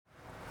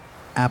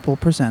Apple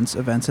presents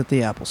events at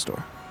the Apple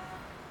Store.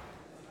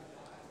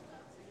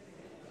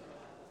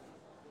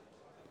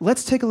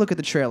 Let's take a look at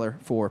the trailer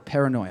for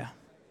Paranoia.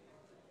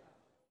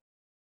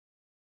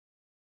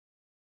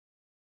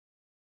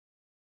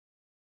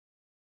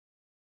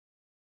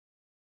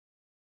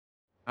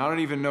 I don't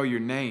even know your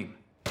name.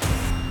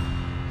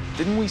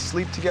 Didn't we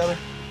sleep together?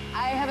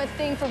 I have a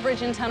thing for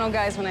bridge and tunnel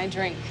guys when I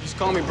drink. Just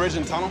call me Bridge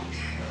and Tunnel?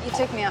 You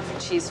took me out for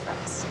cheese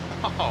fries.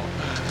 Oh.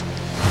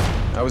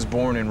 I was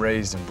born and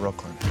raised in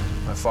Brooklyn.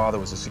 My father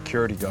was a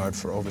security guard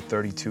for over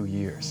 32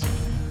 years,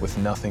 with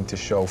nothing to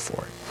show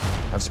for it.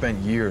 I've spent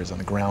years on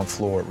the ground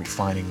floor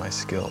refining my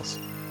skills,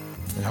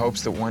 in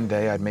hopes that one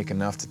day I'd make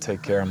enough to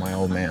take care of my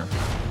old man.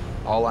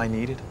 All I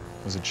needed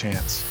was a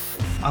chance.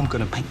 I'm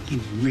gonna make you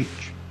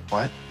rich.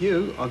 What?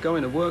 You are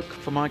going to work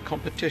for my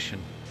competition.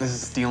 This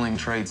is stealing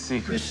trade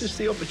secrets. This is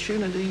the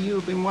opportunity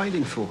you've been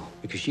waiting for,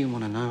 because you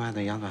want to know how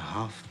the other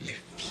half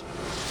lives.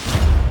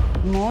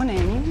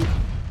 Morning.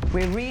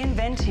 We're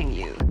reinventing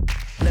you.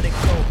 Let it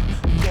go,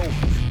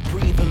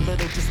 breathe a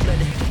little, just let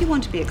it. If you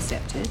want to be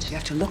accepted, you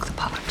have to look the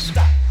part.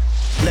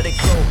 Let it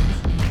go.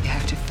 You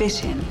have to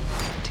fit in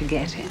to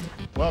get in.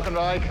 Welcome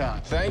to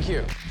Icon. Thank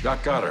you.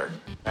 Doc Goddard.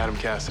 Adam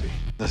Cassidy.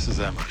 This is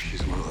Emma.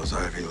 She's one of those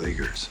Ivy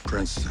Leaguers.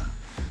 Princeton.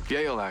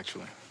 Yale,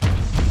 actually.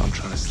 I'm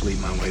trying to sleep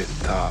my way to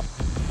the top.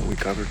 Are we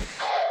covered?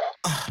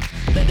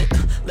 Let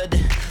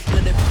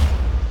it.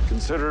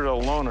 Considered a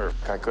loner.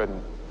 I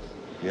couldn't.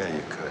 Yeah,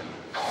 you could.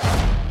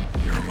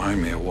 You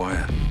remind me of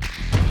Wyatt.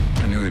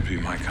 I knew he'd be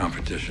my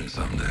competition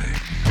someday.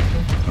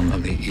 I'm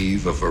on the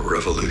eve of a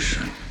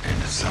revolution,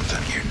 and it's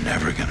something you're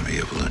never going to be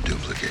able to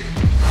duplicate.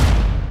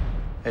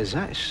 Is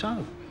that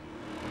so?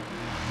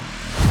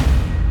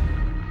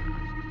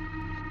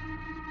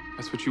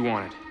 That's what you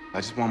wanted.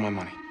 I just want my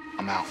money.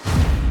 I'm out.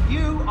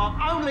 You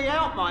are only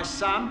out, my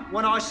son,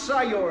 when I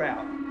say you're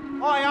out.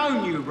 I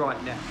own you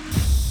right now.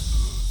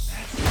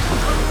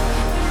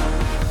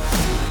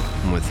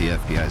 I'm with the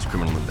FBI's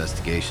Criminal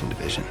Investigation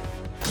Division.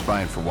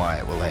 Spying for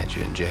Wyatt will land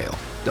you in jail.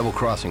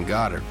 Double-crossing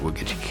Goddard will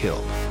get you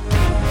killed.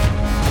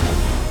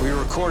 We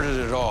recorded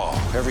it all,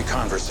 every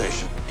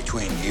conversation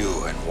between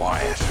you and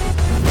Wyatt.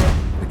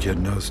 The kid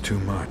knows too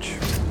much.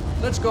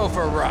 Let's go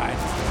for a ride.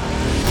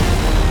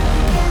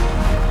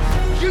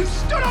 You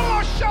stood on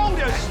my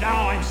shoulders! And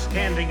now I'm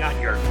standing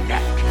on your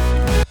neck.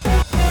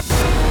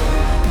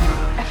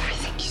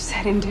 Everything you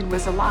said and did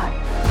was a lie.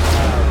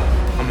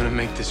 I'm gonna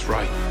make this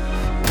right.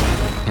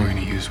 We're gonna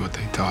use what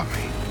they taught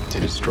me to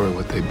destroy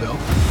what they built.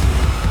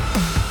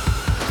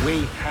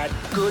 We had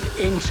good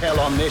intel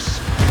on this.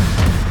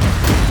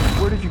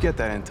 Where did you get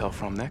that intel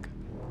from, Nick?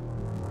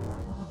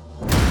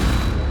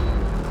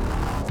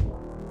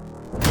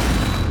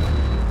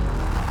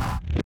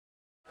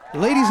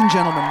 Ladies and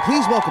gentlemen,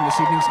 please welcome this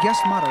evening's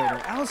guest moderator,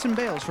 Allison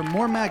Bales from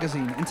More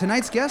Magazine, and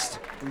tonight's guest,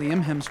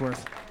 Liam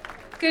Hemsworth.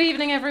 Good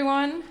evening,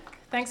 everyone.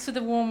 Thanks for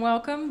the warm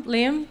welcome.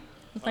 Liam,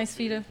 it's nice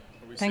for you to...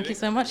 Thank you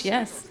so much,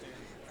 yes.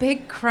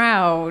 Big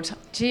crowd.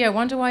 Gee, I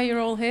wonder why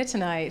you're all here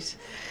tonight.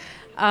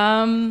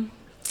 I've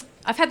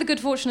had the good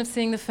fortune of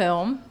seeing the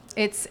film.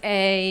 It's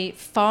a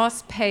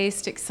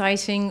fast-paced,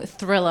 exciting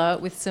thriller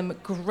with some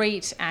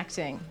great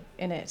acting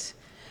in it.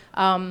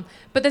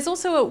 But there's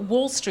also a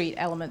Wall Street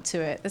element to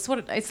it. It's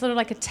sort of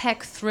like a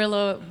tech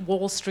thriller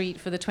Wall Street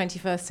for the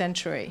 21st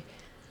century.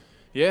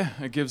 Yeah,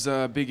 it gives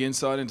a big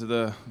insight into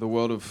the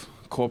world of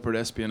corporate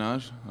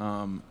espionage,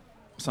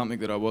 something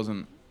that I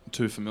wasn't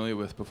too familiar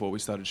with before we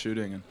started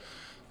shooting.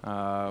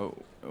 And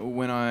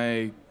when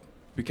I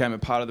became a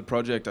part of the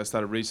project, I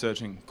started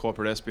researching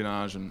corporate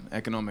espionage and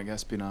economic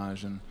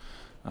espionage, and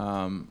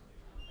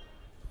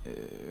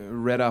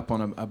read up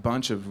on a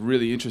bunch of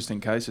really interesting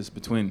cases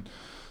between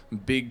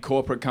big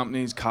corporate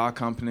companies, car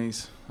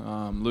companies,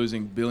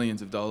 losing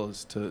billions of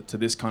dollars to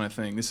this kind of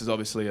thing. This is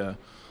obviously a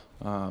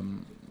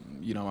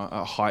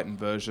heightened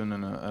version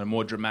and a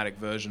more dramatic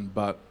version,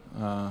 but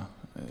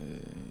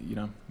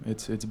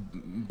it's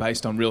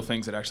based on real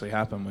things that actually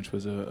happen, which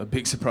was a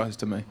big surprise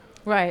to me.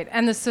 Right,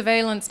 and the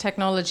surveillance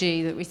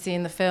technology that we see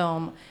in the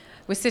film,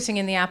 we're sitting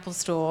in the Apple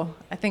Store.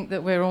 I think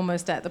that we're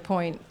almost at the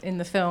point in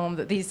the film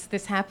that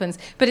this happens.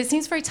 But it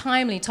seems very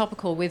timely,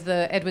 topical with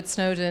the Edward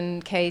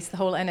Snowden case, the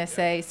whole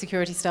NSA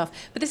security stuff.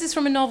 But this is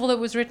from a novel that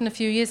was written a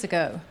few years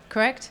ago,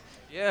 correct?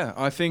 Yeah,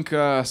 I think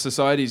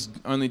society's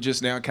only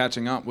just now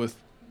catching up with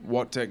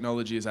what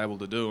technology is able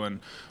to do and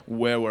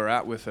where we're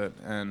at with it,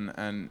 and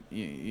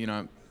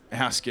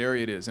how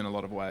scary it is in a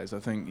lot of ways. I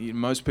think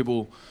most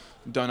people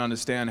don't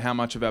understand how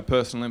much of our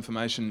personal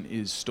information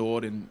is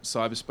stored in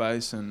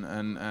cyberspace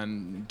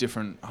and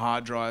different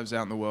hard drives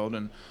out in the world,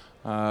 and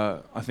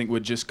I think we're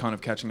just kind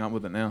of catching up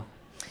with it now.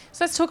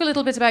 So let's talk a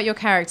little bit about your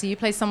character. You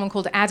play someone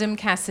called Adam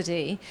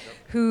Cassidy,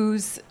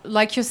 who's,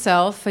 like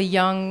yourself, a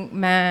young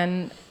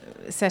man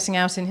setting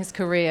out in his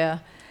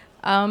career.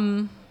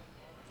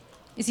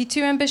 Is he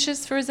too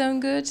ambitious for his own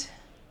good?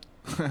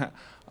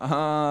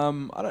 I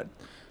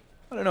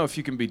don't know if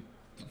you can be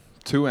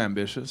too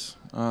ambitious.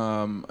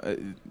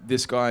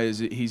 This guy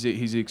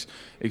he's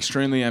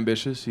extremely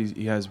ambitious.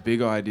 He has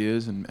big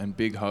ideas and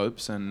big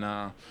hopes,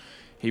 and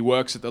he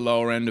works at the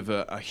lower end of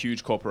a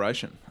huge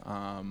corporation,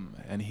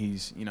 and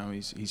he's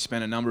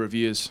spent a number of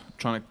years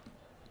trying to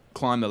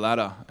climb the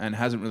ladder and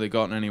hasn't really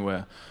gotten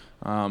anywhere.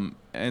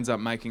 Ends up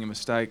making a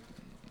mistake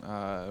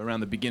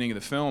around the beginning of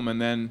the film,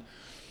 and then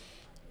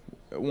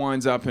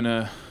winds up in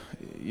a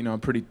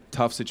pretty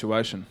tough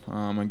situation,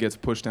 and gets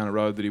pushed down a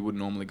road that he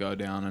wouldn't normally go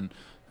down, and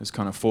is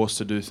kind of forced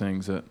to do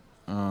things that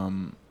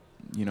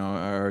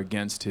are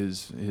against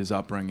his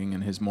upbringing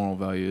and his moral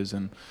values.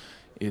 And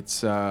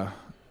it's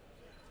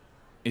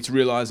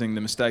realizing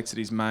the mistakes that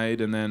he's made,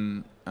 and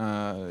then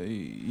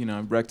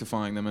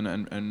rectifying them,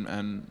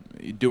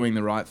 and doing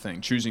the right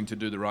thing, choosing to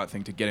do the right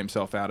thing to get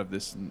himself out of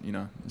this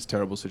this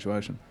terrible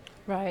situation.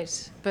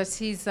 Right, but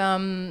he's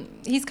kind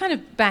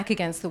of back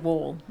against the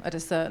wall at a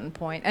certain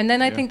point, and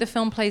then I think the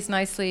film plays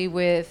nicely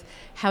with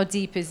how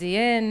deep is he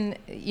in?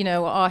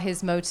 Are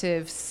his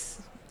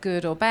motives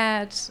good or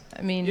bad?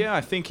 I mean, I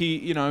think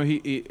he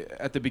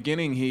at the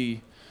beginning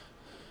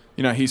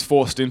he's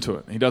forced into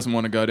it. He doesn't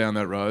want to go down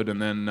that road,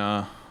 and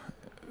then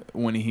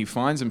when he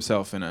finds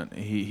himself in it,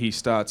 he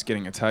starts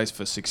getting a taste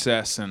for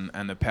success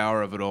and the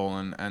power of it all,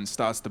 and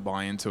starts to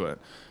buy into it,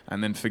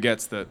 and then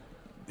forgets that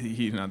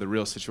the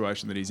real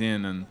situation that he's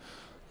in, and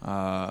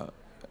a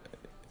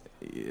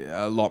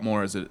lot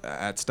more is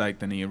at stake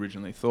than he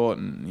originally thought,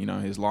 and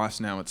his life's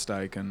now at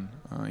stake, and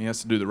he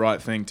has to do the right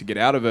thing to get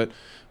out of it,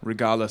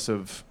 regardless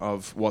of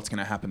what's going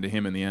to happen to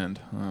him in the end.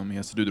 He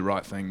has to do the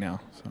right thing now.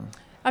 So.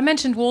 I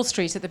mentioned Wall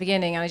Street at the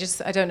beginning, and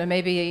I don't know,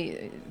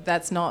 maybe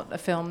that's not a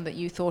film that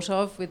you thought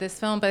of with this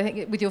film, but I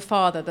think with your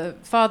father, the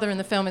father in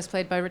the film is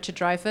played by Richard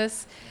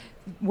Dreyfuss,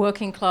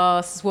 working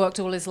class, worked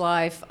all his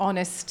life,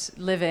 honest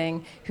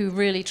living, who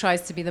really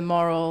tries to be the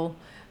moral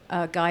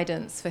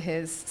guidance for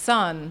his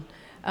son.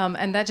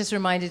 And that just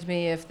reminded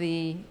me of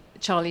the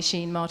Charlie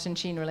Sheen, Martin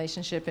Sheen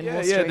relationship in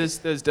Wall Street. Yeah,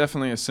 there's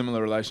definitely a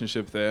similar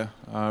relationship there.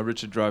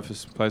 Richard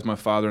Dreyfuss plays my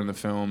father in the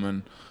film,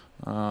 and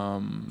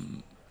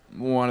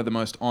one of the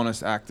most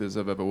honest actors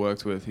I've ever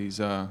worked with.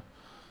 He's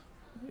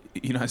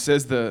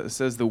says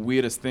the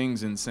weirdest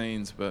things in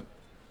scenes, but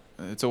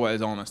it's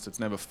always honest. It's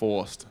never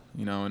forced,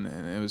 and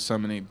there was so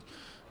many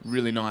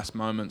really nice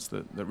moments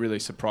that really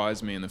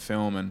surprised me in the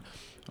film, and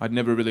I'd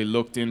never really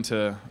looked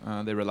into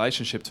their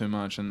relationship too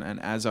much, and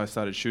as I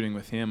started shooting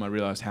with him, I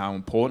realized how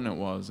important it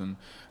was, and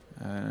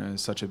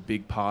it's such a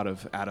big part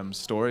of Adam's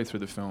story through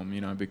the film,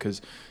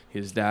 because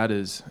his dad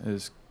is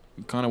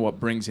kind of what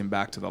brings him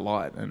back to the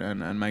light,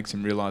 and makes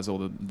him realize all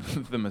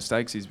the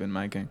mistakes he's been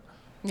making.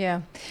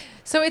 Yeah.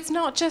 So it's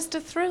not just a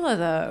thriller,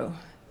 though.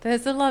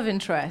 There's a love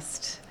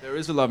interest. There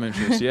is a love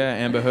interest, yeah.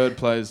 Amber Heard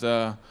plays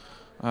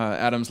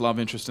Adam's love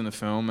interest in the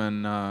film,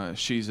 and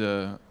she's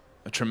a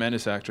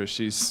tremendous actress.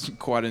 She's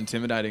quite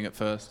intimidating at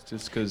first,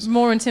 just because...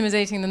 More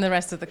intimidating than the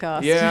rest of the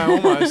cast. Yeah,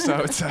 almost,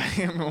 I would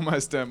say.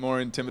 Almost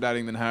more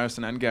intimidating than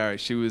Harrison and Gary.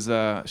 She was...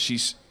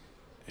 she's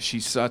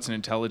such an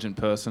intelligent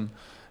person,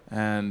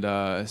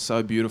 and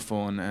so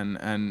beautiful,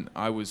 and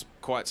I was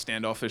quite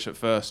standoffish at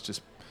first,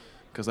 just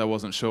because I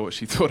wasn't sure what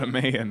she thought of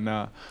me.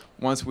 And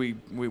once we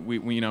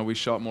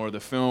shot more of the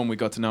film, we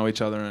got to know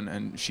each other,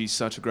 and she's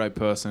such a great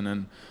person,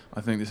 and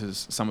I think this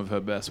is some of her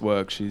best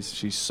work.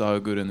 She's so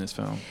good in this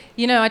film.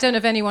 I don't know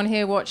if anyone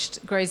here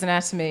watched Grey's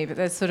Anatomy, but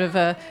there's sort of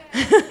a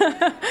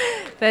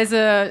there's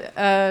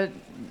a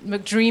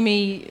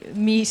McDreamy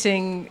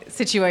meeting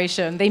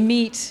situation. They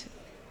meet,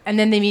 and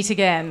then they meet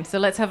again. So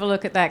let's have a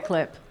look at that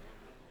clip.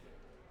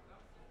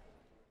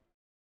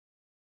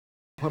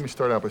 Let me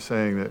start out by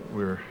saying that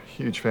we're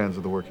huge fans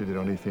of the work you did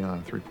on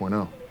Etheon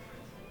 3.0.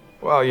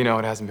 Well,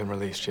 it hasn't been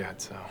released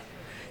yet, so...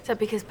 Is that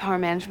because power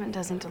management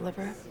doesn't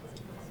deliver?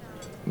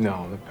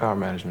 No, the power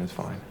management is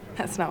fine.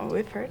 That's not what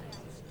we've heard.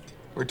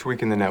 We're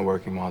tweaking the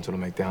networking module to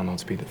make download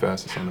speed the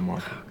fastest on the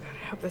market. Oh, God,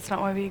 I hope that's not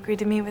why we agreed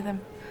to meet with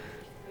him.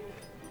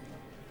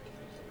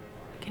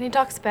 Can you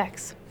talk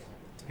specs?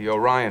 The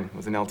Orion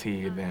was an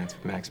LTE advanced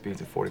with max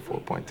speeds of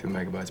 44.2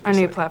 megabytes per second. Our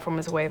new platform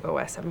is Wave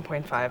OS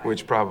 7.5.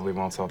 Which probably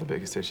won't solve the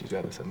biggest issues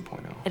out of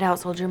 7.0. It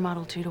outsold your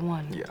Model 2 to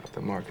 1. Yeah, the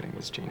marketing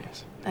was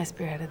genius. I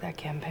spearheaded that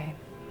campaign.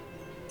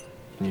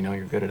 And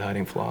you're good at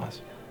hiding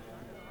flaws.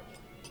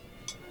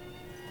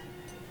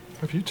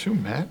 Have you two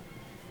met?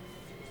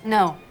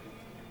 No.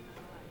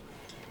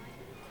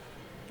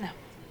 No.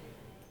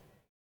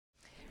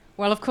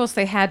 Well, of course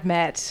they had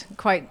met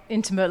quite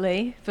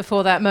intimately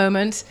before that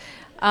moment.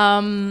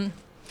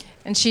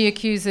 And she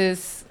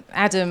accuses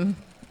Adam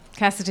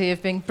Cassidy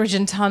of being bridge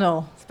and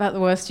tunnel. It's about the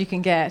worst you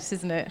can get,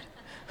 isn't it?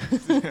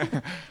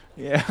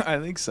 Yeah, I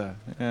think so.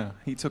 Yeah,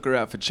 he took her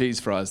out for cheese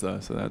fries though,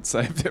 so that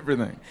saved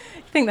everything.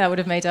 I think that would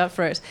have made up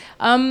for it.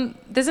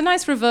 There's a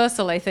nice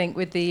reversal, I think,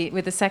 with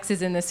the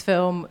sexes in this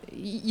film.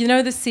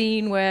 The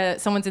scene where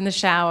someone's in the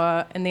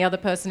shower and the other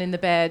person in the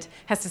bed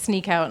has to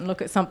sneak out and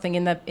look at something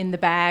in the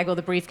bag or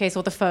the briefcase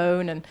or the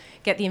phone and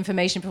get the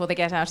information before they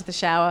get out of the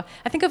shower.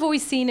 I think I've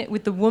always seen it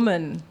with the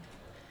woman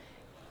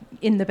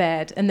in the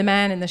bed and the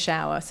man in the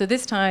shower. So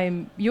this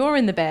time you're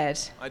in the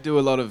bed. I do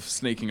a lot of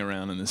sneaking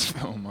around in this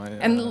film.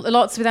 And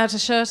lots without a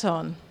shirt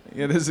on.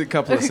 Yeah, there's a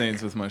couple of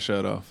scenes with my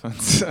shirt off.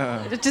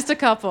 Just a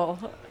couple.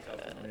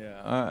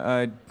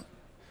 Yeah,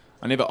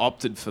 I never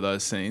opted for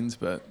those scenes,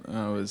 but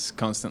I was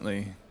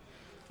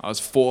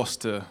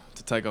forced to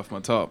take off my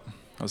top.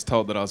 I was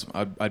told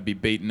that I'd be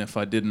beaten if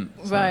I didn't.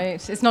 So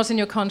Right. It's not in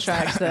your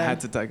contract, I though. had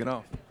to take it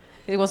off.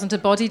 It wasn't a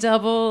body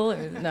double.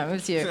 No, it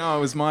was you. No,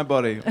 it was my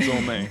body. It was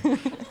all me.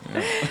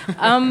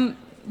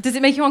 Does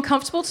it make you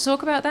uncomfortable to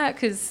talk about that?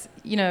 Because,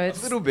 you know, it's...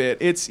 A little bit.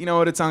 It's, you know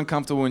what, it's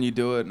uncomfortable when you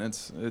do it, and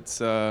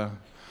it's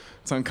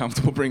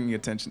uncomfortable bringing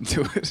attention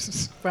to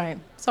it. Right.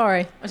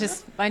 Sorry. I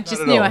just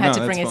at knew all. I had No,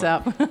 to bring it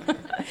that's up.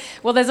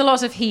 Well, there's a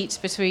lot of heat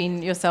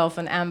between yourself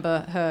and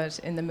Amber Heard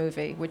in the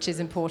movie, which is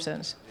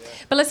important.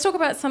 But let's talk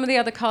about some of the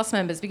other cast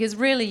members, because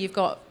really you've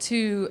got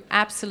two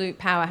absolute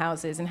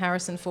powerhouses in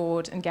Harrison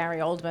Ford and Gary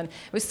Oldman.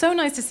 It was so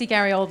nice to see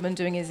Gary Oldman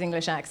doing his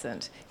English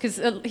accent, because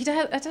he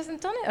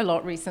hasn't done it a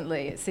lot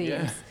recently, it seems.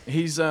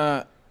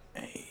 Yeah.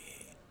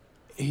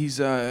 He's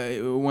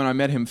when I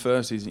met him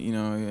first, he's, you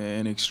know,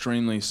 an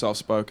extremely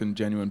soft-spoken,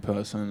 genuine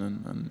person,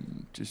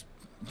 and just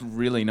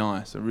really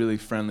nice, a really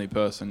friendly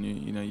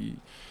person.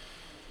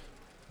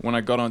 When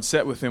I got on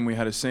set with him, we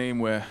had a scene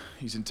where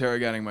he's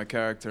interrogating my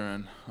character,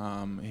 and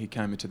he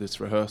came into this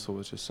rehearsal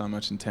with just so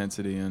much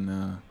intensity,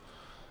 and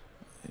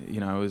you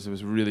know, it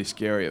was really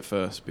scary at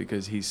first,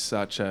 because he's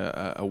such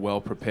a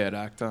well-prepared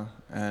actor,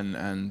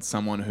 and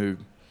someone who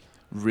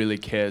really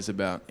cares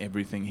about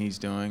everything he's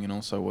doing and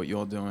also what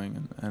you're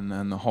doing,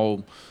 and the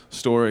whole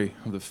story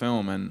of the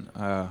film. And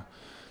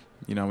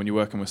you know, when you're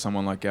working with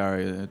someone like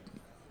Gary, it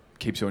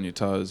keeps you on your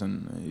toes.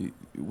 And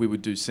we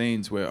would do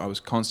scenes where I was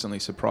constantly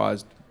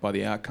surprised by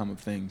the outcome of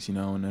things, you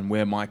know, and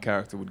where my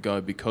character would go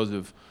because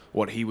of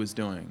what he was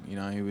doing. You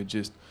know, he would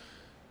just,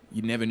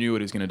 you never knew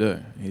what he was going to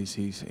do.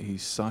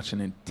 He's such an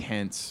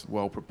intense,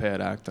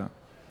 well-prepared actor.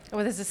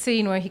 Well, there's a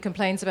scene where he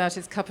complains about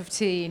his cup of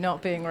tea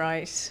not being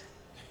right.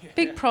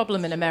 Big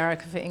problem in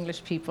America for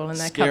English people and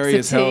their Scary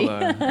cups of tea. as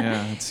hell, though.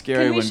 Yeah, it's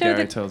scary when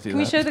Gary tells you that. Can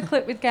we show the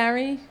clip with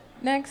Gary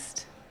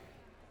next?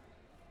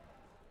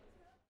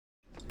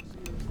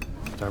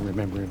 Don't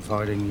remember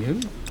inviting you.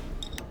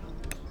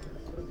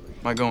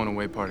 My going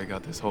away party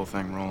got this whole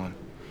thing rolling.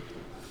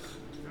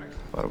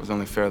 Thought it was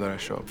only fair that I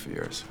show up for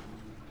yours.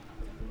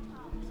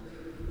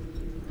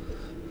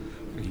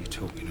 What are you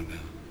talking about?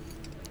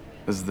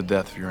 This is the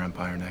death of your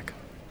empire, Nick.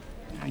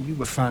 Now, you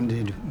were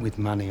funded with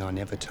money I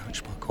never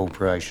touched by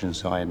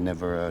corporations I had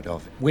never heard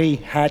of. We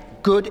had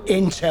good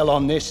intel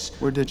on this.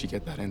 Where did you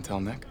get that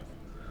intel, Nick?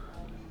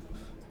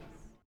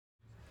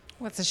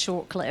 Well, it's a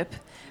short clip.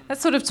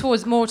 That's sort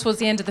of more towards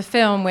the end of the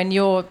film, when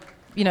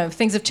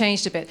things have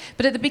changed a bit.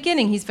 But at the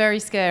beginning, he's very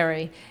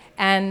scary.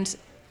 And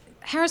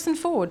Harrison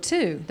Ford,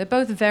 too. They're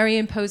both very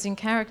imposing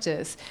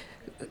characters.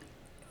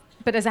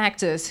 But as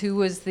actors, who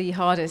was the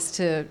hardest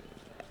to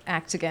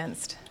act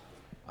against?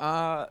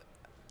 I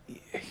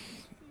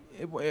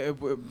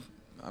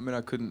mean,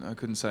 I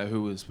couldn't say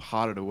who was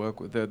harder to work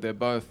with. They're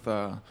both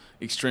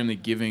extremely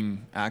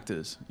giving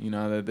actors. You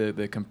know,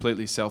 they're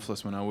completely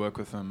selfless when I work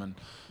with them, and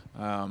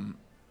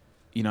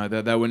you know,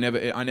 they were never.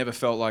 I never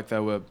felt like they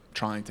were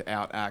trying to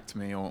outact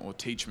me or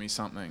teach me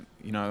something.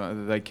 You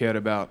know, they cared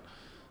about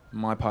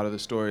my part of the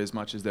story as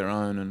much as their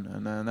own,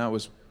 and that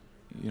was,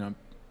 you know,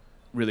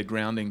 really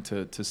grounding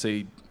to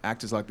see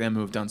actors like them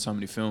who have done so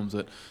many films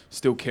that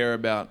still care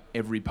about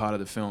every part of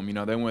the film. You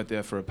know, they weren't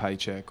there for a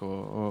paycheck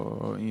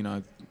or you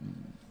know,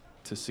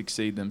 to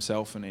succeed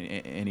themselves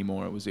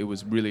anymore. It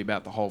was really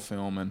about the whole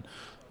film, and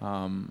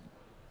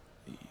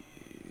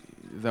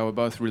they were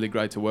both really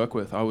great to work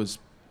with. I was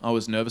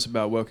nervous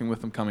about working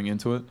with them coming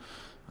into it,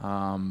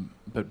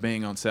 but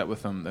being on set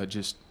with them, they're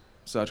just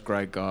such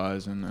great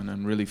guys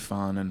and really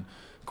fun and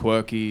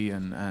quirky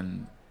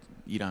and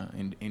you know,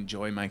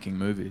 enjoy making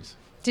movies.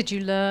 Did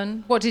you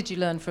learn? What did you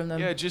learn from them?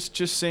 Yeah,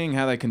 just seeing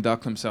how they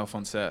conduct themselves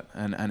on set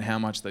and how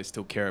much they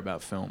still care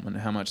about film and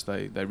how much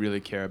they really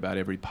care about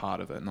every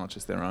part of it, not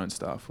just their own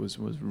stuff, was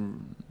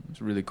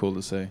really cool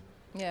to see.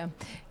 Yeah.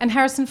 And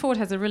Harrison Ford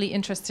has a really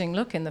interesting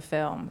look in the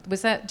film.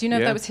 Was that, do you know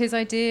if that was his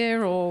idea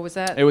or was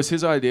that? It was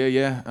his idea,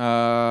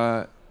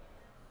 yeah.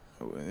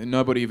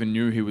 Nobody even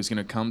knew he was going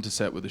to come to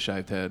set with a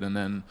shaved head, and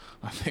then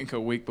I think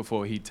a week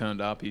before he turned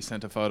up, he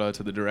sent a photo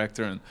to the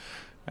director,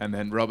 and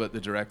then Robert,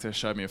 the director,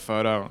 showed me a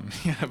photo, and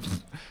he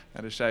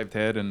had a shaved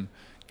head, and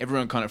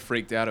everyone kind of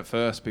freaked out at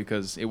first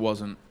because it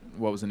wasn't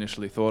what was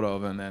initially thought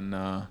of, and then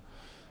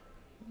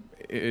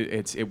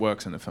it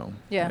works in the film.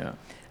 Yeah.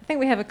 I think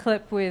we have a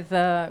clip with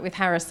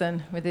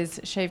Harrison with his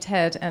shaved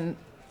head and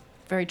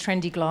very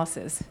trendy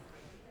glasses.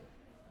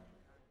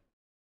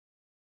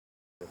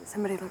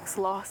 Somebody looks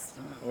lost.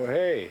 Oh,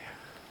 hey.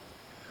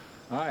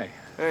 Hi.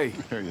 Hey.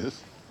 There he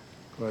is.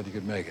 Glad you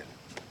could make it.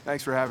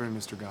 Thanks for having me,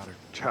 Mr. Goddard.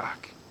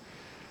 Jock.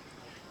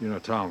 You know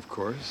Tom, of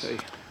course. Hey.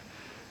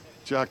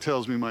 Jock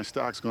tells me my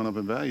stock's gone up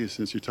in value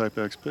since your Type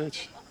X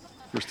pitch.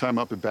 First time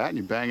up at bat and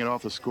you bang it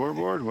off the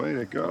scoreboard? Way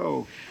to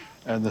go.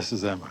 And this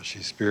is Emma.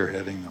 She's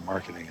spearheading the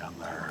marketing on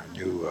their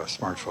new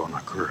smartphone,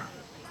 Akura.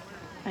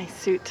 Nice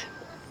suit.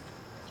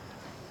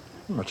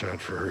 Watch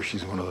out for her.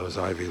 She's one of those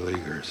Ivy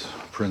Leaguers.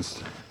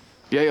 Princeton.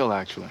 Yale,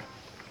 actually.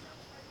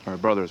 Our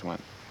brothers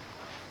went.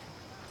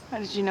 How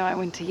did you know I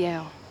went to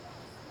Yale?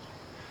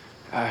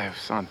 It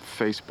was on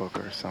Facebook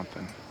or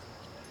something.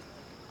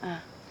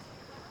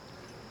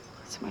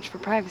 So much for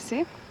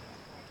privacy.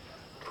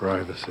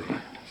 Privacy.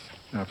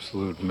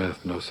 Absolute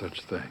myth, no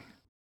such thing.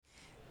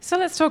 So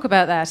let's talk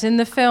about that. In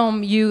the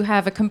film, you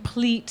have a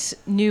complete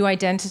new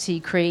identity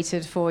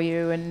created for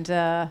you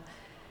and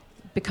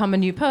become a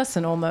new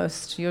person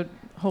almost. Your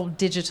whole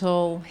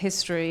digital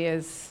history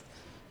is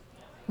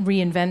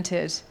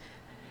reinvented.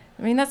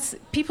 I mean,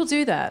 people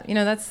do that. You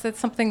know, that's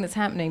something that's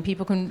happening.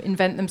 People can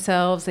invent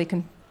themselves. They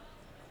can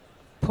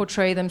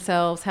portray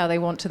themselves how they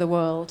want to the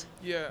world.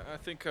 Yeah, I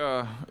think,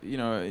 you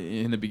know,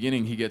 in the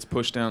beginning he gets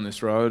pushed down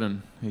this road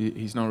and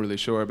he's not really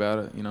sure about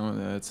it. You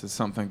know, it's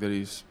something that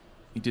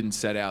he didn't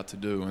set out to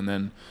do. And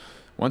then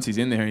once he's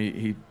in there,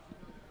 he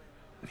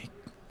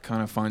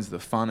kind of finds the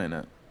fun in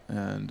it.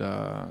 And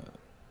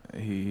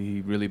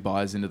he really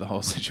buys into the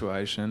whole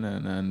situation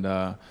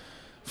and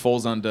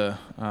falls under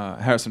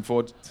Harrison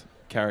Ford's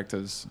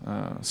character's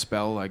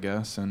spell, I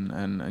guess.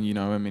 And you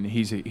know, I mean,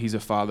 he's a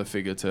father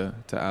figure to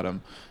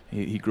Adam.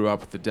 He grew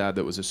up with a dad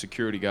that was a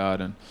security guard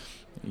and,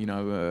 you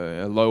know,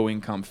 a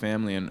low-income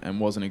family and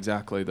wasn't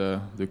exactly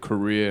the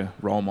career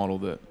role model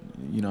that,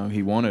 you know,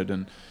 he wanted.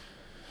 And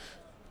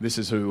this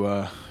is who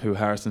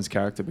Harrison's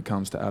character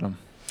becomes to Adam.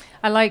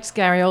 I liked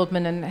Gary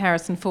Oldman and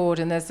Harrison Ford,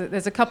 and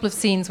there's a couple of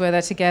scenes where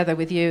they're together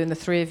with you and the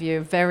three of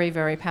you. Very,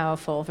 very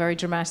powerful, very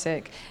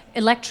dramatic,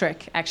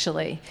 electric,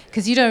 actually,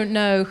 because you don't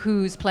know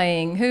who's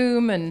playing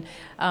whom, and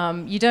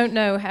you don't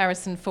know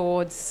Harrison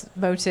Ford's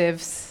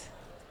motives.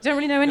 You don't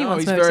really know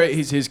anyone's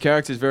motives. His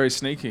character's very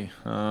sneaky.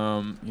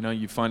 You know,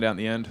 you find out in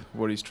the end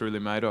what he's truly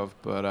made of,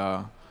 but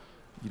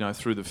you know,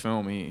 through the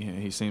film,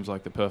 he seems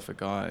like the perfect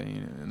guy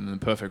and the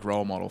perfect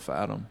role model for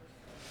Adam.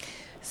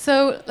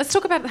 So let's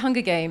talk about the Hunger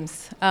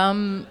Games.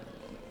 I'm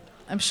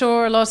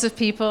sure a lot of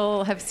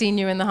people have seen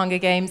you in the Hunger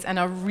Games and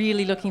are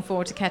really looking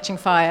forward to Catching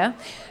Fire,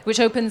 which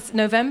opens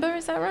November,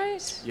 is that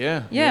right?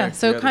 Yeah.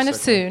 So kind of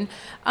soon.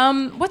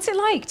 What's it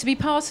like to be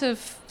part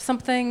of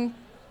something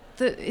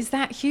that is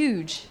that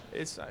huge?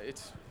 It's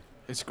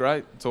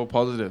great. It's all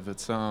positive.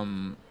 It's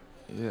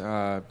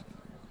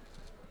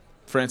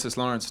Francis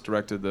Lawrence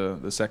directed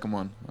the second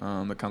one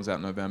that comes out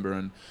in November,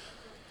 and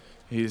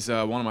he's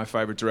one of my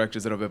favorite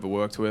directors that I've ever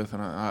worked with,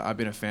 and I've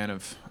been a fan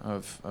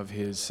of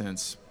his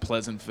since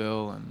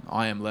Pleasantville and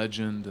I Am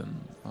Legend,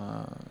 and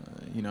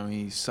you know,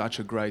 he's such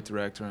a great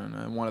director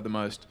and one of the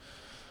most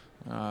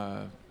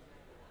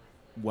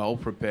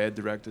well-prepared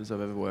directors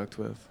I've ever worked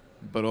with,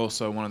 but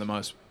also one of the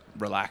most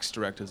relaxed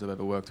directors I've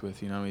ever worked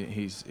with. You know,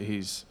 he's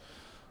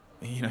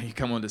you know, you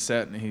come onto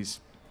set and he's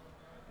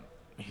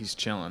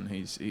chilling.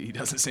 He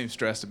doesn't seem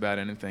stressed about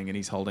anything, and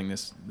he's holding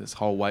this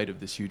whole weight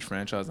of this huge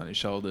franchise on his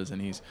shoulders,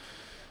 and he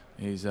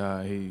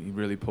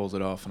really pulls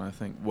it off. And I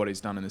think what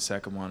he's done in the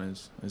second one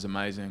is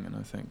amazing. And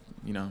I think,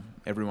 you know,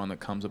 everyone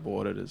that comes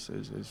aboard it is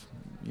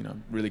you know,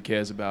 really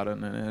cares about it.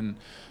 And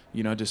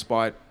you know,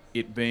 despite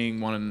it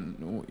being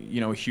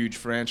a huge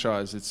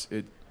franchise,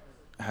 it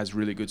has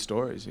really good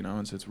stories. You know,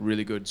 and so it's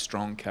really good,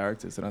 strong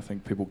characters that I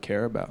think people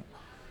care about.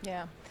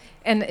 Yeah.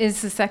 And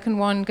is the second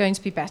one going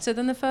to be better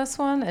than the first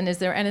one? And is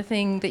there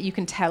anything that you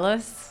can tell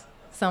us?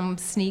 Some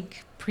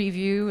sneak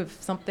preview of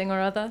something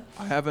or other?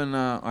 I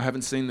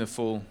haven't seen the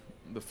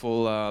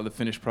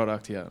finished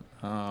product yet.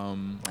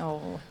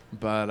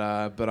 But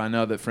I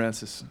know that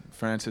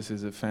Francis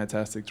is a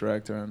fantastic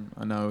director, and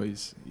I know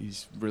he's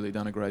really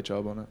done a great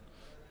job on it.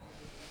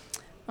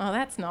 Oh,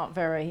 that's not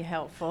very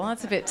helpful.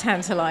 That's a bit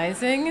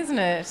tantalizing, isn't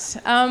it?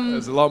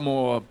 There's a lot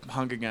more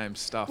Hunger Games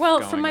stuff.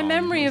 Well, from my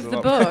memory of the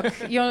book,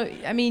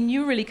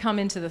 you really come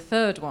into the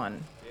third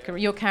one. Yeah.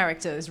 Your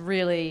character is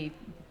really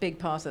big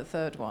part of the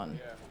third one.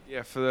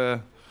 Yeah.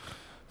 For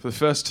the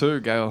first two,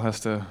 Gale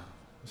has to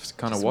just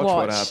kind of watch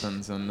what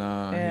happens, and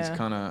he's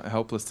kind of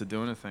helpless to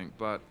do anything.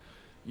 But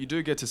you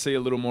do get to see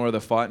a little more of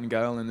the fight in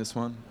Gale in this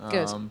one.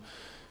 Good.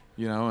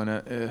 You know,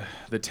 and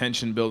the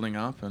tension building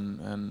up,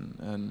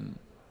 and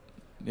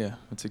yeah,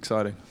 it's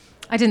exciting.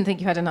 I didn't think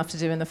you had enough to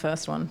do in the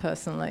first one,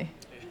 personally.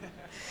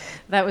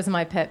 That was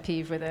my pet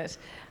peeve with it.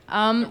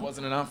 It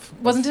wasn't enough.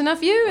 Wasn't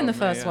enough you in the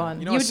first one.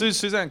 You know,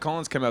 Suzanne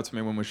Collins came up to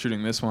me when we were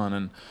shooting this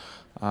one,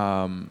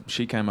 and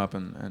she came up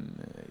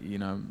and you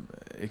know,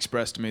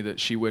 expressed to me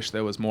that she wished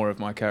there was more of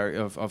my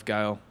character of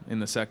Gale in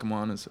the second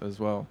one as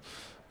well.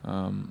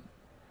 I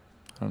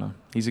don't know.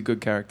 He's a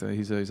good character.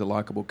 He's a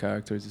likable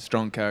character. He's a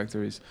strong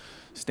character. He's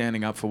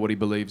standing up for what he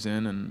believes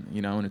in, and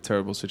you know, in a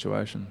terrible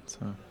situation.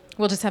 So.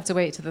 We'll just have to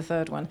wait to the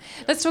third one.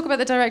 Let's talk about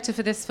the director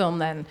for this film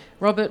then,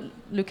 Robert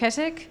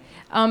Luketic.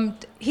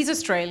 He's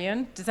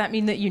Australian. Does that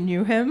mean that you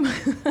knew him?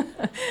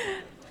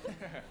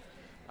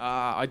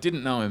 I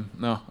didn't know him.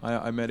 No,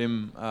 I met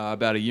him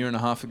about 1.5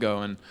 years ago,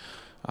 and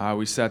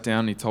we sat down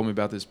and he told me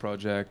about this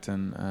project,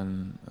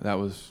 and that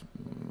was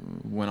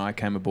when I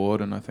came aboard,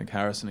 and I think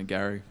Harrison and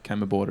Gary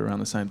came aboard around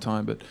the same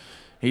time. But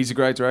he's a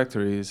great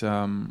director. He's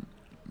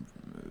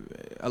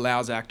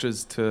allows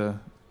actors to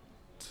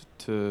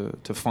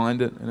to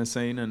find it in a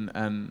scene,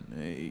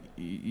 and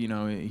you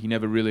know, he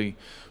never really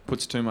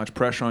puts too much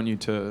pressure on you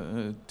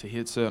to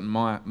hit certain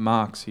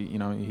marks.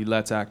 He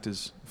lets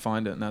actors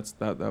find it, and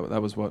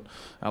that was what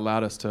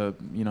allowed us to,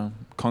 you know,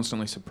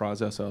 constantly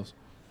surprise ourselves.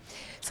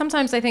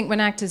 Sometimes I think when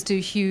actors do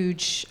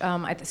huge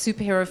either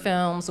superhero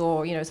films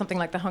or, you know, something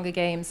like The Hunger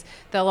Games,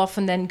 they'll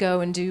often then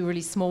go and do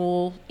really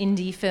small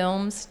indie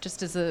films,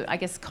 just as a, I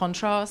guess,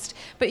 contrast.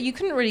 But you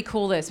couldn't really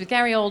call this, with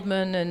Gary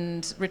Oldman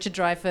and Richard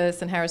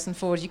Dreyfuss and Harrison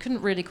Ford, you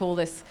couldn't really call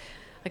this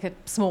like a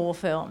small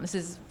film. This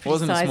is pretty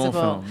Wasn't sizable. a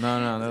small film.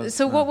 No.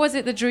 So what was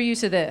it that drew you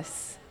to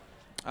this?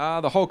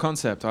 The whole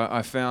concept.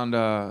 I found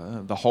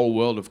the whole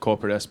world of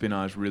corporate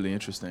espionage really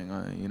interesting.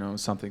 You know,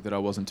 something that I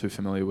wasn't too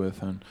familiar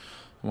with, and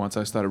once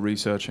I started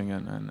researching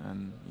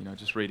and you know,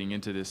 just reading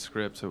into this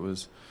script, it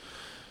was,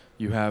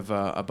 you have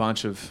a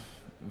bunch of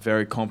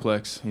very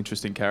complex,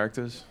 interesting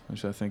characters,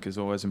 which I think is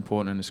always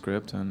important in a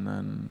script,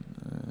 and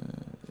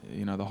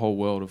you know, the whole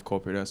world of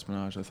corporate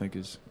espionage I think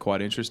is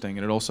quite interesting,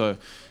 and it also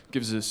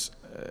gives us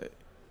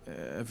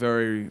a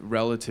very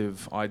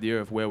relative idea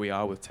of where we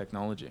are with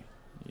technology,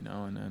 you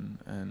know,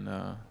 and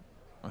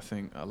I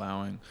think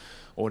allowing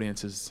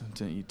audiences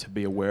to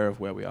be aware of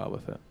where we are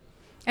with it.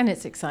 And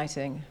it's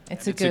exciting.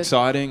 It's a good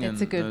thriller.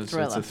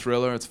 It's a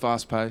thriller. It's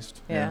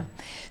fast-paced. Yeah.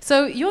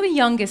 So you're the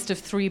youngest of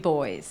 3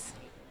 boys.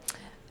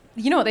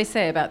 You know what they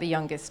say about the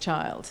youngest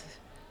child?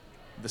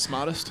 The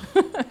smartest?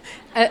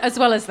 As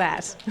well as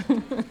that.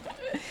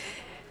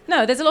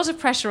 No, there's a lot of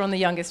pressure on the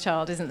youngest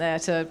child, isn't there,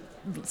 to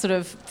sort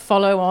of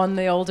follow on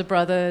the older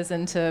brothers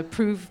and to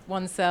prove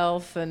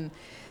oneself. And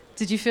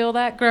did you feel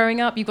that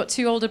growing up? You've got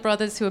 2 older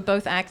brothers who are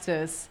both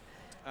actors.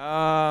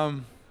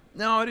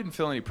 No, I didn't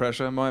feel any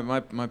pressure.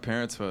 My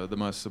parents were the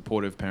most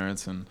supportive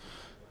parents, and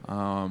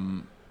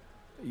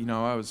you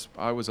know,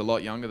 I was a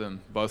lot younger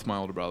than both my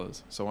older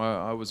brothers, so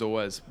I was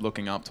always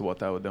looking up to what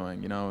they were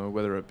doing. You know,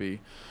 whether it be,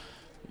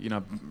 you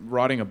know,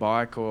 riding a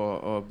bike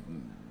or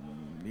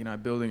you know,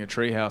 building a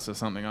treehouse or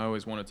something. I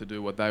always wanted to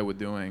do what they were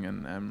doing,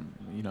 and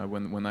you know,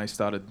 when they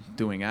started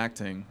doing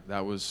acting,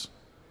 that was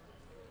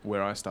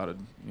where I started.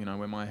 You know,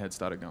 where my head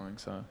started going.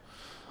 So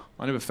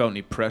I never felt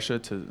any pressure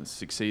to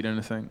succeed in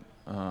anything.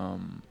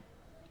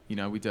 You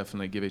know, we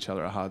definitely give each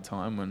other a hard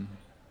time when,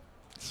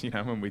 you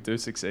know, when we do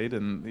succeed,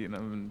 and you know,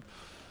 and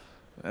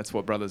that's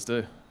what brothers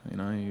do. You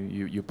know,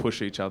 you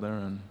push each other,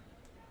 and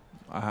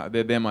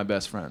they're my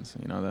best friends.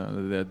 You know,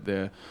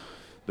 they're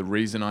the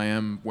reason I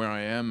am where I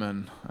am,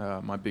 and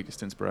my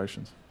biggest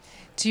inspirations.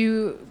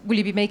 Will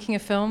you be making a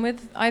film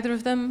with either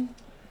of them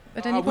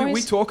at any point?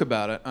 We talk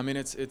about it. I mean,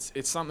 it's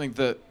something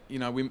that, you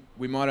know,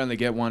 we might only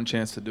get one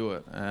chance to do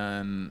it,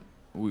 and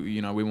we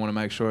want to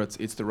make sure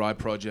it's the right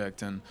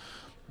project, and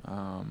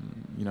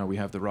you know, we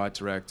have the right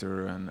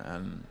director,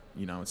 and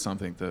you know, it's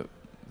something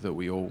that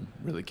we all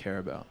really care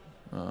about.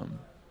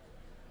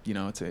 You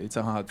know, it's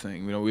a hard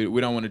thing. You know,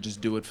 we don't want to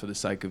just do it for the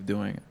sake of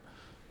doing it.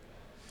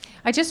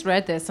 I just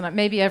read this, and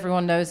maybe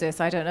everyone knows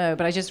this, I don't know,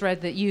 but I just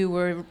read that you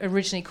were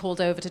originally called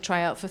over to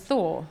try out for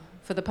Thor,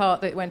 for the part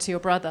that went to your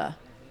brother.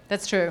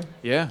 That's true?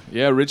 Yeah.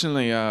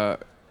 Originally,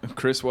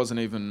 Chris wasn't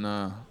even...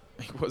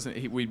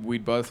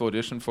 We'd both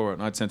auditioned for it,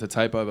 and I'd sent a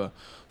tape over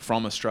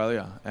from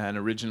Australia, and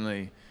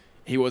originally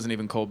he wasn't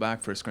even called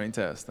back for a screen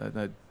test.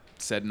 They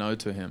said no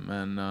to him,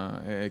 and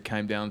it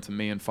came down to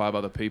me and 5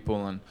 other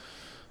people, and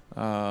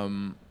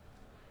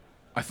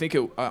I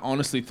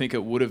honestly think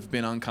it would have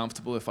been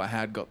uncomfortable if I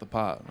had got the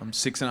part. I'm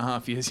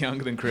 6.5 years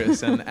younger than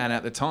Chris, and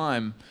at the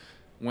time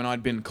when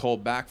I'd been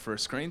called back for a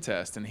screen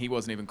test and he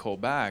wasn't even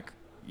called back,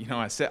 you know,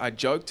 I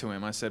joked to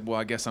him. I said, "Well,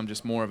 I guess I'm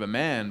just more of a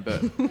man."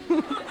 But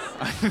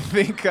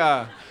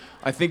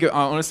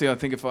honestly,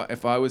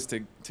 if I was to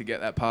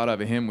get that part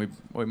over him,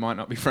 we might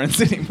not be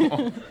friends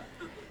anymore.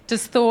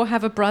 Does Thor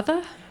have a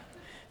brother?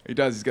 He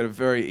does. He's got a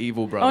very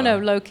evil brother. Oh no,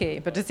 Loki.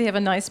 But does he have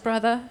a nice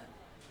brother?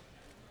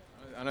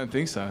 I don't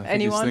think so. I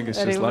think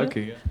it's just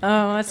Loki.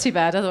 Oh, that's too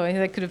bad. Otherwise,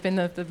 that could have been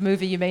the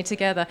movie you made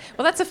together.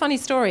 Well, that's a funny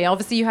story.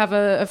 Obviously, you have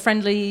a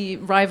friendly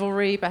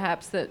rivalry,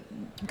 perhaps, that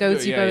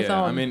goads you both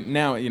on. I mean,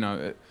 now, you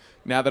know,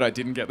 now that I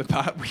didn't get the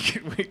part,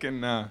 we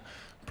can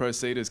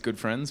proceed as good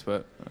friends.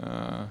 But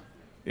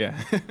yeah.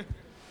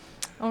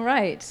 All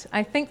right.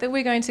 I think that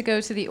we're going to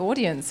go to the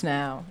audience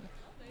now.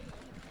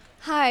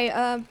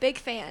 Hi, big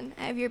fan.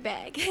 I have your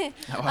bag.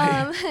 How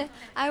are you?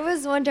 I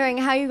was wondering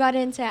how you got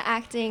into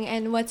acting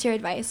and what's your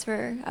advice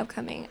for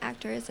upcoming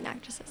actors and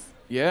actresses?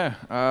 Yeah.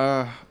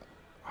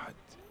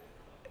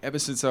 Ever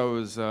since I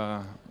was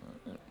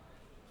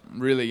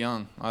really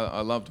young,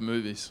 I loved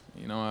movies.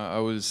 You know,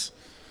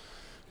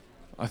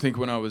 I think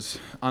when I was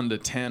under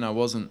 10, I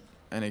wasn't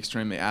an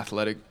extremely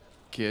athletic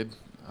kid.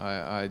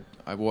 I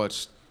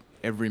watched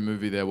every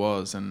movie there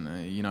was,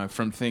 and you know,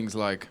 from things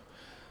like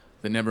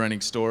The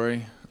Never-Ending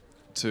Story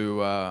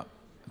to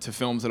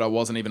films that I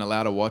wasn't even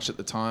allowed to watch at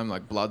the time,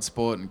 like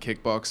Bloodsport and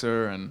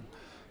Kickboxer, and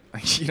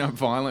you know,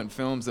 violent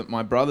films that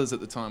my brothers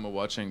at the time were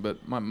watching. But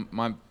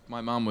my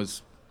mum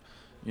was,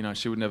 you know,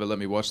 she would never let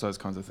me watch those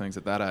kinds of things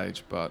at that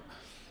age. But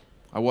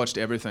I watched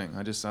everything.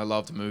 I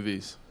loved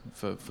movies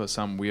for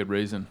some weird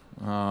reason.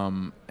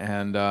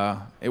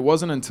 It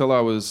wasn't until I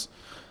was,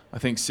 I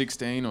think,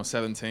 16 or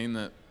 17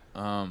 that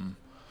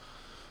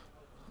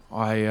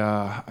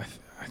I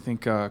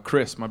think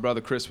Chris, my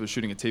brother Chris, was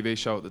shooting a TV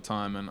show at the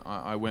time, and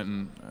I went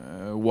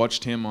and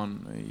watched him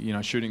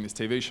on, shooting this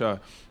TV show.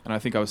 And I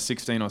think I was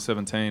 16 or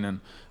 17,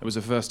 and it was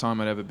the first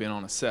time I'd ever been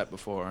on a set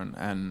before.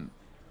 And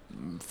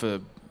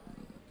for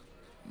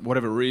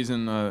whatever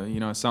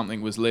reason,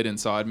 something was lit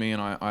inside me,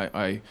 and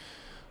I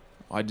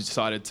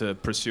decided to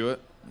pursue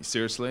it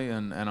seriously,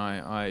 and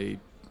I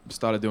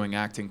started doing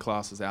acting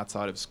classes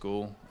outside of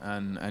school,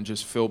 and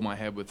just filled my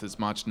head with as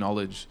much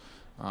knowledge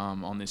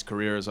on this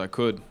career as I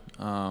could.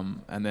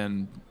 And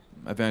then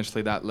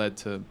eventually that led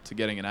to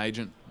getting an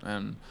agent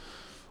and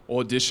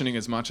auditioning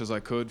as much as I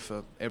could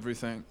for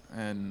everything,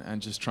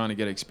 and just trying to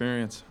get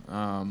experience.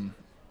 And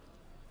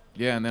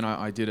then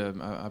I did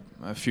a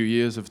few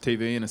years of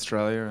TV in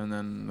Australia, and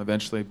then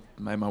eventually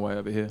made my way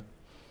over here.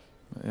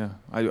 Yeah,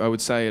 I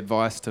would say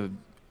advice to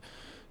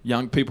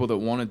young people that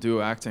want to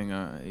do acting,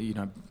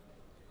 I'd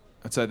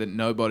say that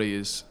nobody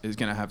is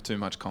going to have too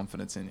much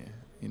confidence in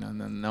you,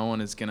 and no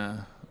one is going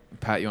to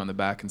pat you on the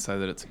back and say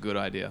that it's a good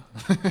idea.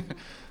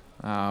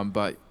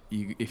 But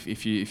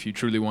if you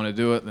truly want to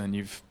do it, then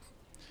you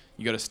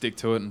got to stick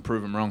to it and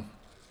prove them wrong.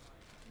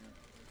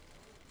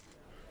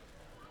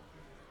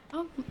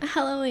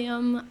 Hello,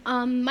 Liam.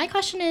 My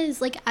question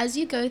is, as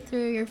you go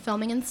through your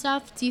filming and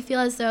stuff, do you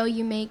feel as though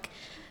you make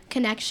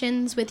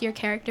connections with your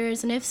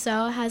characters? And if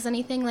so, has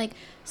anything,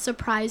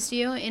 surprised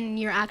you in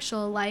your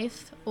actual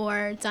life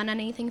or done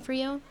anything for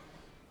you?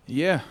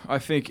 Yeah, I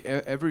think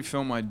every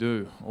film I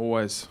do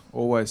always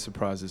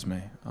surprises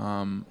me.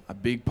 A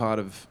big part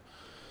of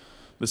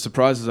the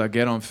surprises I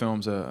get on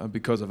films are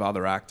because of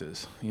other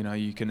actors.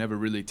 You can never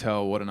really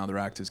tell what another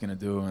actor's going to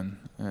do,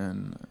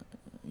 and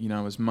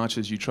as much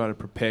as you try to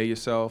prepare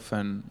yourself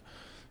and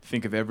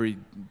think of every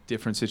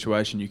different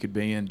situation you could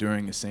be in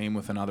during a scene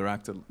with another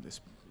actor,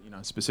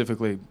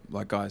 specifically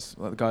like guys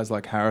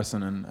like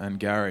Harrison and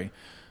Gary,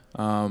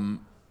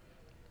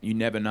 you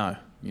never know,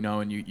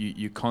 and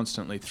you're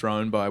constantly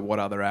thrown by what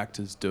other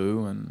actors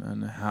do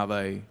and how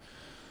they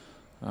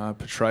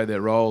portray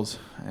their roles.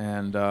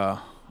 And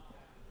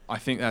I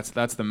think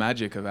that's the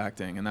magic of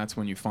acting, and that's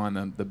when you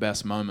find the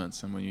best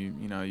moments, and when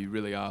you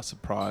really are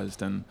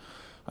surprised. And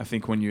I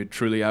think when you're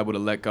truly able to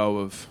let go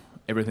of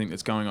everything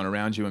that's going on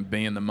around you and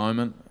be in the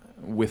moment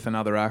with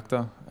another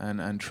actor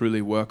and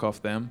truly work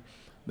off them,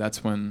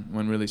 that's when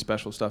really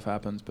special stuff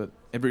happens. But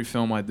every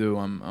film I do,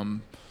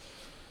 I'm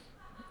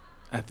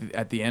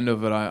at the end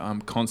of it,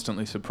 I'm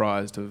constantly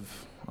surprised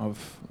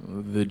of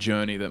the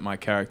journey that my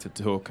character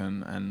took,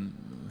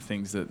 and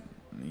things that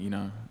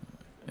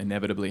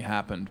inevitably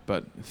happened,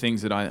 but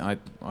things that I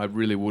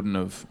really wouldn't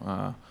have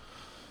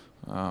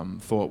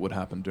thought would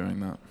happen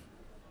during that.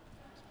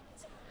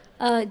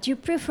 Do you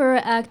prefer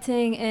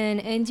acting in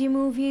indie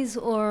movies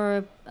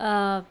or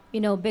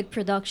big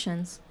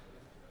productions?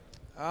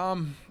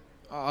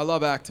 I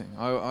love acting.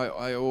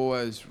 I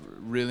always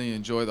really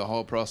enjoy the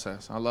whole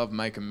process. I love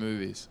making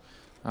movies.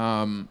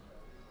 I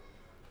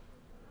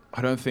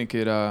don't think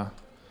it.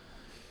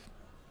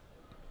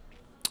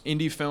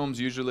 Indie films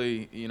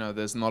usually,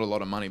 there's not a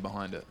lot of money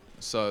behind it.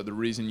 So the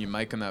reason you're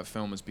making that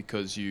film is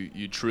because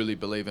you truly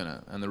believe in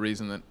it, and the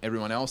reason that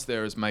everyone else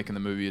there is making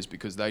the movie is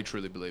because they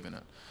truly believe in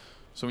it.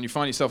 So when you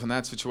find yourself in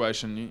that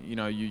situation,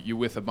 you're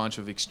with a bunch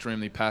of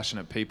extremely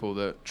passionate people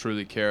that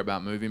truly care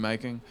about movie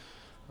making.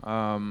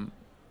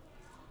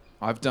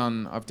 I've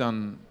done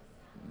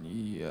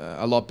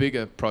a lot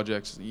bigger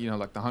projects,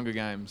 like the Hunger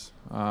Games,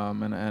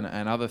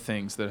 and other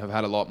things that have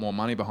had a lot more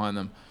money behind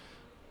them.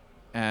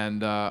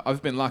 And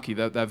I've been lucky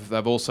that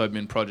they've also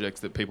been projects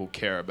that people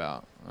care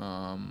about.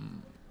 I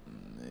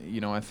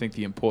think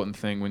the important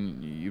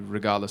thing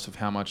regardless of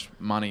how much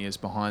money is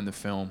behind the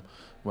film,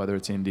 whether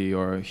it's indie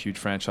or a huge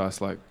franchise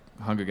like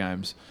Hunger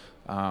Games,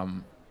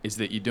 is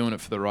that you're doing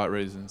it for the right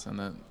reasons, and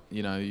that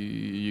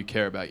you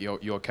care about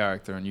your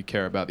character, and you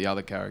care about the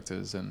other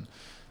characters, and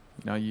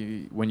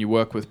when you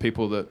work with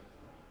people that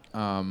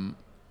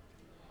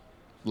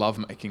love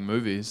making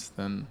movies,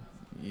 then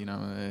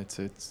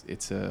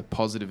it's a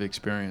positive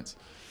experience.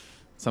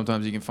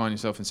 Sometimes you can find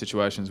yourself in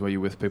situations where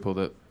you're with people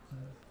that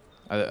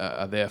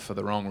are there for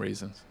the wrong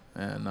reasons,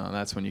 and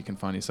that's when you can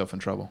find yourself in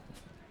trouble.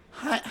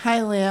 Hi,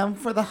 Liam.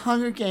 For the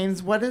Hunger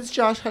Games, what is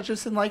Josh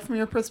Hutcherson like from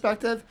your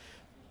perspective?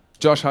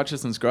 Josh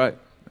Hutcherson's great.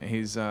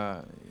 He's,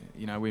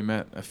 we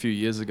met a few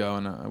years ago,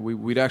 and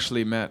we'd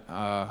actually met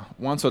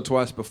once or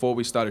twice before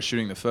we started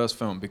shooting the first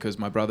film, because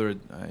my brother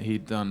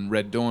he'd done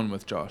Red Dawn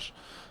with Josh.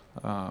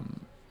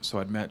 So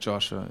I'd met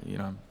Josh, a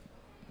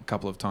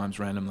couple of times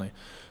randomly.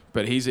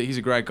 But he's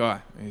a great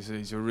guy.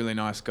 He's a really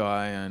nice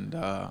guy, and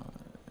a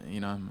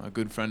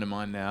good friend of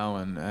mine now,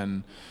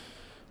 and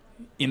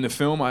in the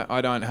film, I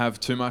don't have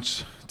too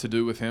much to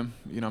do with him.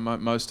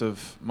 Most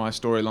of my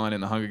storyline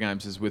in the Hunger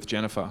Games is with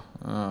Jennifer,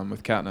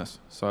 with Katniss.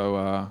 So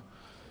I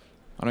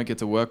don't get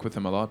to work with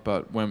him a lot,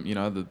 but when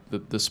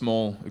the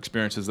small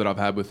experiences that I've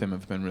had with him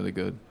have been really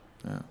good.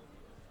 Yeah.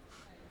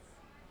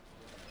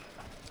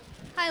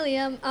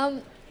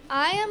 Liam.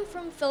 I am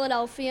from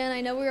Philadelphia, and I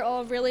know we were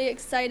all really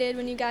excited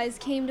when you guys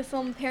came to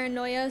film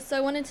Paranoia. So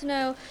I wanted to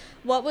know,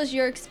 what was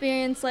your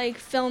experience like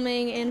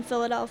filming in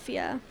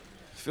Philadelphia?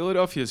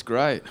 Philadelphia's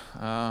great.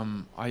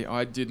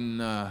 I didn't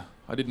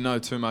know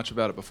too much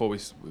about it before we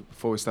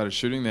started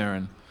shooting there,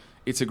 and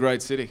it's a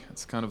great city.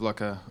 It's kind of like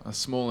a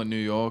smaller New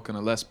York and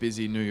a less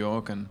busy New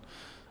York, and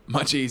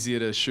much easier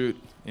to shoot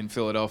in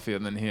Philadelphia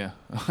than here.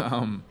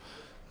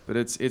 But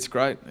it's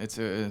great.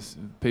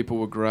 People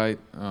were great.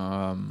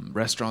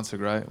 Restaurants are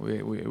great.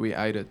 We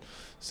ate at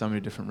so many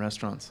different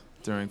restaurants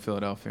during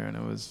Philadelphia, and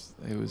it's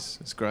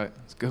great.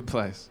 It's a good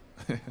place.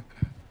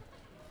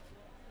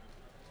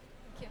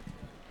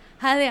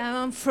 Hi,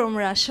 I'm from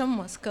Russia,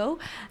 Moscow,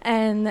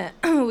 and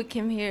we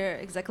came here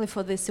exactly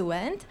for this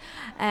event.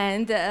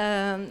 And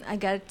I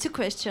got 2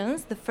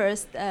 questions. The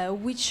first,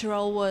 which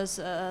role was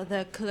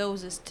the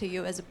closest to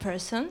you as a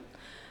person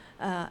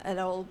in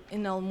all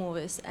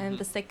movies? And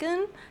the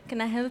second,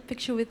 can I have a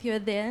picture with you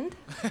at the end?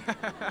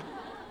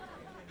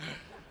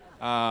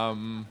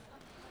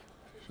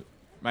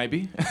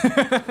 Maybe.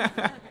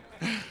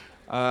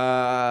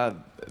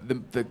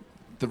 The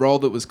role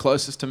that was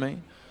closest to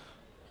me.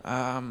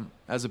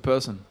 As a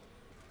person,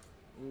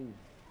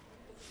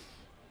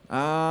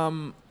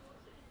 I'm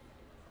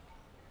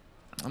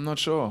not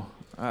sure.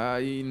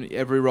 In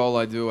every role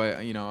I do,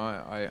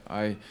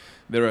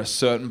 there are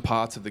certain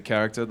parts of the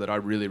character that I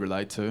really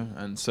relate to,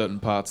 and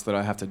certain parts that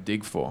I have to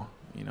dig for.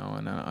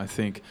 And I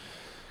think,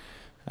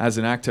 as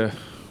an actor,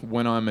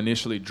 when I'm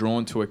initially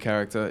drawn to a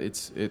character,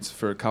 it's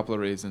for a couple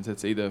of reasons.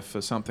 It's either for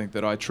something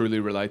that I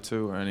truly relate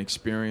to, or an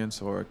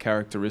experience, or a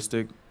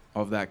characteristic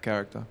of that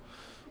character.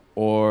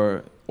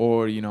 Or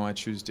I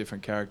choose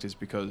different characters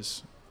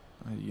because,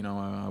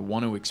 I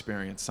want to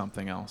experience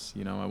something else.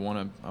 I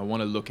want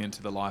to look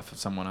into the life of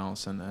someone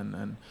else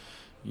and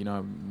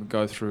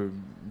go through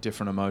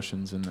different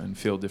emotions and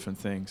feel different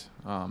things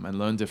and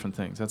learn different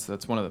things.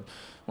 That's one of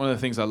the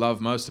things I love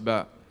most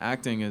about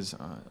acting is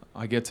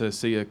I get to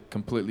see a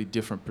completely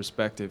different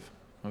perspective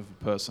of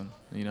a person,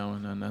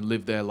 and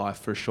live their life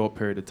for a short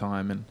period of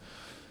time and,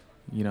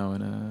 in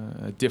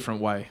a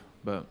different way.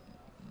 But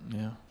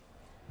yeah.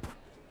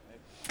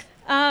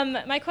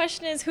 My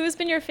question is, who's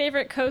been your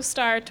favorite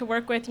co-star to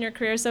work with in your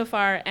career so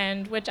far,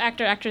 and which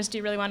actor, actress do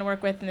you really want to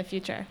work with in the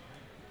future?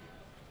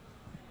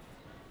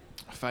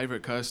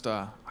 Favorite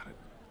co-star?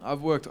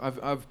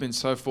 I've been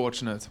so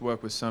fortunate to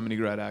work with so many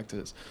great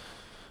actors.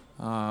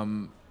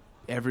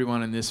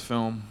 Everyone in this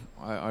film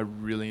I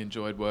really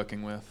enjoyed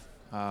working with.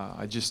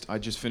 I just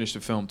finished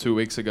a film 2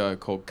 weeks ago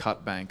called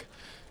Cut Bank,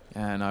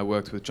 and I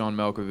worked with John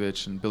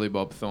Malkovich and Billy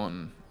Bob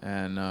Thornton,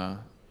 and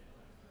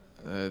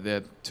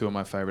they're 2 of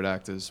my favorite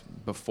actors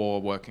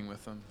before working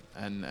with them,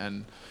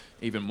 and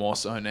even more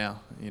so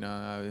now.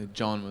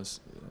 John was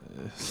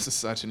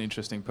such an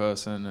interesting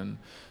person,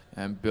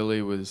 and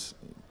Billy was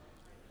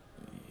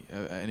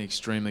an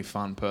extremely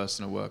fun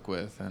person to work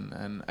with,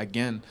 and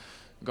again,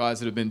 guys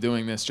that have been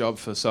doing this job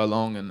for so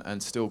long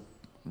and still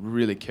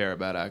really care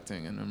about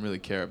acting and really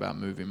care about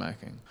movie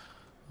making.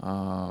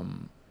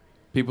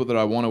 People that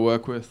I want to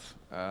work with,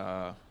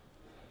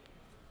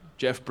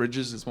 Jeff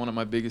Bridges is one of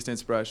my biggest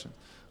inspirations.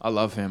 I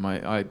love him.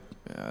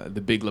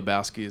 The Big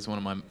Lebowski is one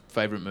of my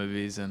favorite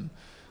movies, and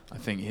I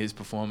think his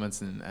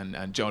performance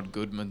and John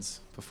Goodman's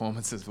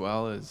performance as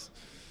well is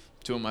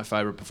 2 of my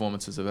favorite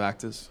performances of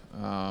actors.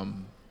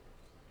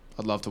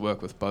 I'd love to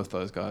work with both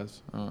those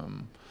guys,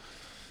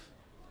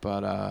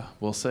 but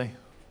we'll see.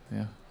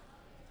 Yeah.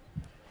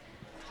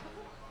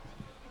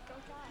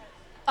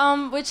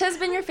 Which has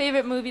been your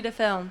favorite movie to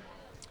film?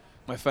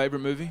 My favorite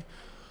movie?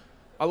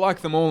 I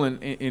like them all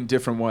in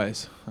different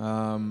ways.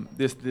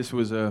 This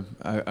was a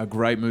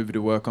great movie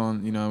to work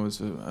on. It was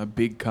a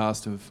big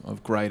cast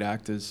of great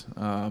actors.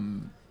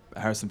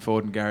 Harrison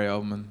Ford and Gary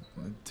Oldman,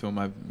 2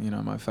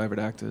 of my favorite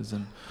actors,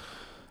 and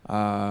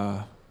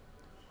I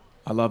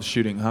love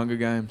shooting Hunger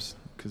Games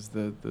because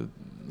the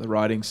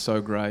writing's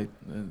so great.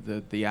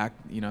 The act,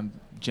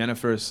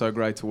 Jennifer is so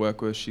great to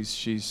work with.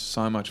 She's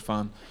so much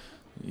fun.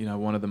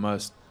 One of the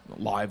most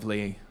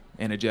lively,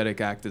 energetic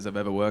actors I've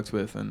ever worked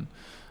with, and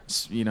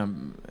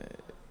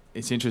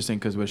it's interesting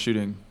because we're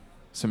shooting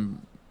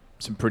some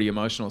pretty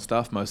emotional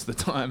stuff most of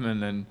the time,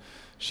 and then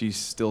she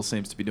still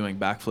seems to be doing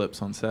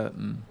backflips on set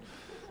and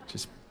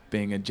just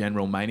being a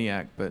general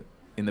maniac, but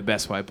in the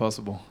best way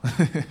possible.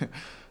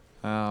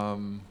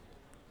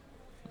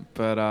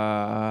 But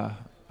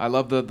I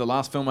love the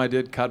last film I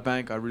did, Cut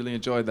Bank. I really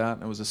enjoyed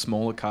that. It was a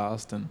smaller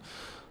cast and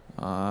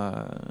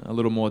a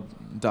little more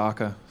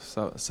darker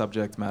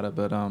subject matter,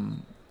 but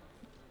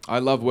I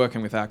love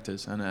working with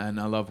actors, and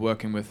I love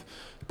working with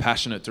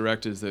passionate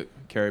directors that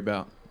care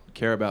about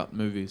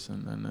movies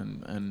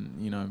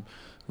and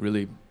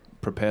really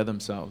prepare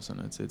themselves, and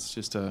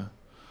it's a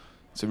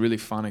really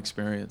fun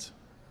experience,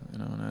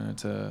 and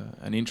it's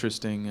an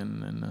interesting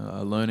and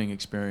a learning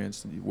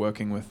experience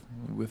working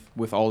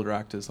with older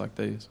actors like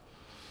these.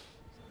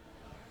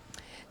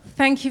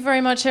 Thank you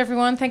very much,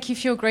 everyone. Thank you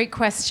for your great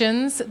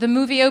questions. The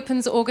movie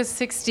opens August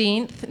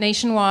 16th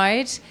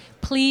nationwide.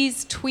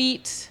 Please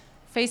tweet,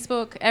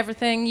 Facebook,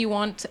 everything you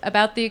want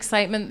about the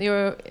excitement that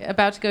you're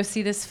about to go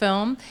see this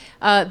film.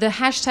 The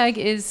hashtag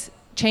is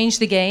Change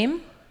the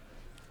Game.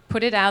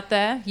 Put it out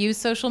there, use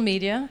social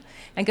media,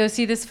 and go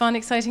see this fun,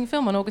 exciting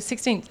film on August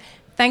 16th.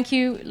 Thank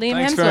you, Liam Hemsworth.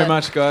 Thanks very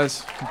much,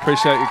 guys.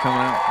 Appreciate you coming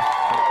out.